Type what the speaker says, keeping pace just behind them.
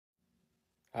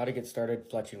How to get started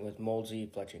fletching with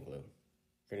Mold-Z Fletching Glue.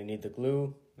 You're going to need the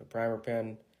glue, the primer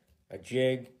pen, a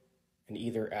jig, and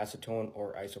either acetone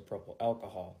or isopropyl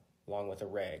alcohol, along with a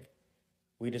rag.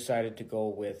 We decided to go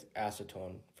with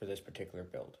acetone for this particular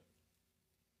build.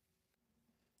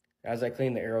 As I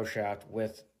clean the arrow shaft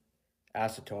with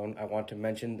acetone, I want to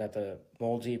mention that the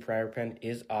Mold-Z primer pen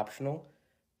is optional,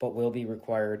 but will be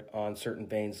required on certain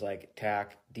veins like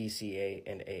TAC, DCA,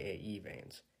 and AAE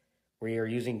veins. We are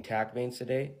using TAC veins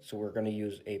today, so we're going to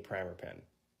use a primer pen.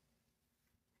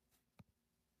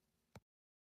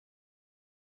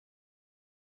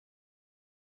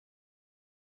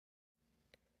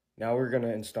 Now we're going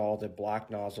to install the black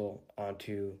nozzle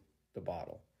onto the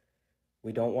bottle.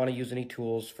 We don't want to use any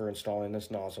tools for installing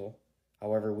this nozzle.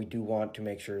 However, we do want to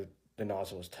make sure the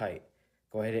nozzle is tight.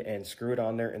 Go ahead and screw it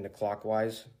on there in the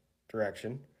clockwise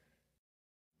direction.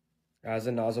 As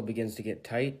the nozzle begins to get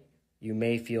tight, you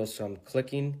may feel some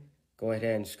clicking. Go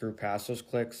ahead and screw past those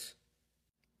clicks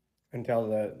until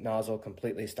the nozzle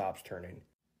completely stops turning.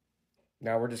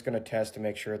 Now we're just going to test to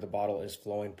make sure the bottle is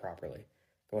flowing properly.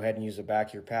 Go ahead and use the back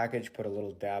of your package, put a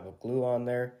little dab of glue on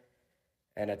there.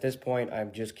 And at this point,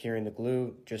 I'm just curing the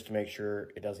glue just to make sure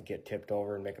it doesn't get tipped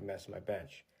over and make a mess of my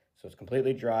bench. So it's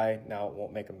completely dry, now it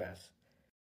won't make a mess.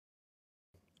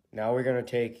 Now we're going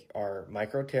to take our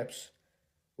micro tips.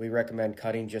 We recommend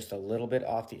cutting just a little bit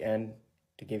off the end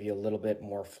to give you a little bit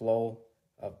more flow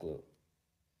of glue.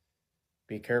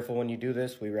 Be careful when you do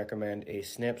this. We recommend a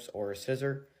snips or a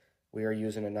scissor. We are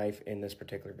using a knife in this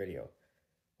particular video.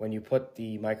 When you put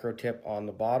the micro tip on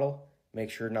the bottle, make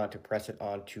sure not to press it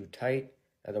on too tight,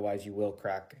 otherwise you will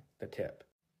crack the tip.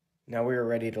 Now we are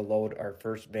ready to load our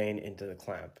first vein into the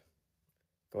clamp.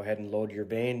 Go ahead and load your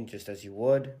vein just as you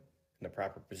would in the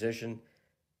proper position.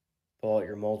 Pull out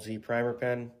your Mold-Z primer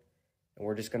pen, and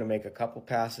we're just going to make a couple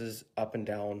passes up and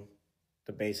down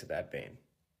the base of that vein.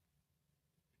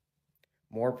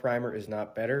 More primer is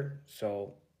not better,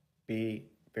 so be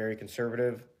very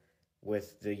conservative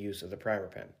with the use of the primer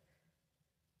pen.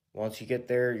 Once you get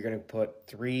there, you're going to put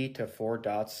 3 to 4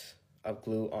 dots of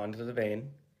glue onto the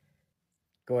vein.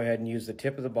 Go ahead and use the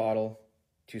tip of the bottle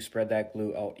to spread that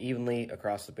glue out evenly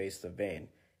across the base of the vein,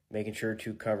 making sure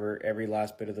to cover every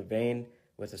last bit of the vein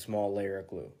with a small layer of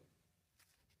glue.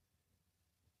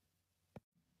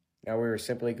 Now we're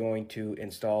simply going to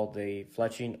install the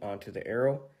fletching onto the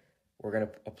arrow. We're going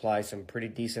to apply some pretty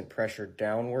decent pressure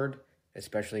downward,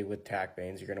 especially with tack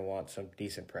veins. You're going to want some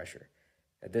decent pressure.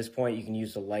 At this point, you can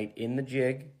use the light in the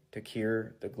jig to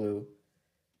cure the glue.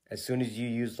 As soon as you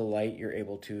use the light, you're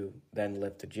able to then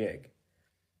lift the jig.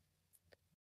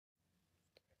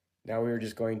 Now we're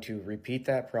just going to repeat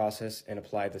that process and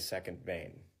apply the second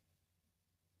vein.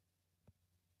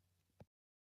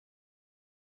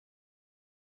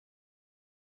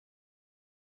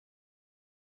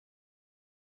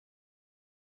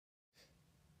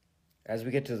 As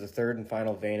we get to the third and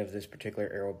final vein of this particular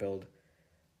arrow build,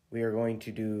 we are going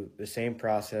to do the same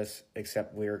process,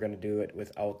 except we are going to do it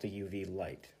without the UV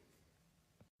light.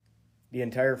 The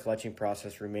entire fletching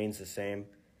process remains the same,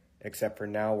 except for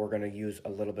now we're going to use a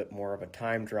little bit more of a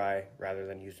time dry rather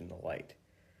than using the light.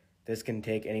 This can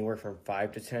take anywhere from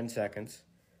 5 to 10 seconds.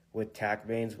 With tack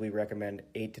veins, we recommend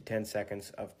 8 to 10 seconds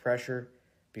of pressure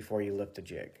before you lift the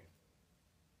jig.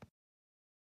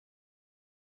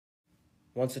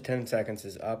 Once the 10 seconds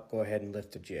is up, go ahead and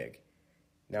lift the jig.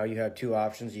 Now you have two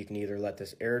options. You can either let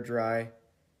this air dry,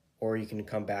 or you can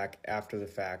come back after the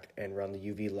fact and run the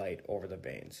UV light over the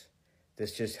veins.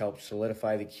 This just helps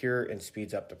solidify the cure and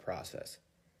speeds up the process.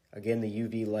 Again, the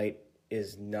UV light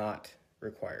is not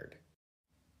required.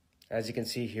 As you can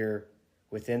see here,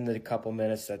 within the couple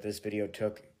minutes that this video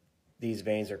took, these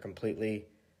veins are completely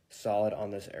solid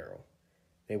on this arrow.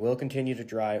 They will continue to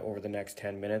dry over the next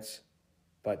 10 minutes,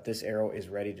 but this arrow is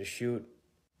ready to shoot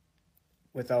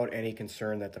without any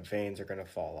concern that the veins are going to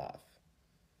fall off.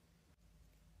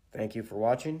 Thank you for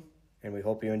watching, and we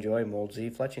hope you enjoy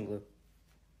Mold-Z Fletching Glue.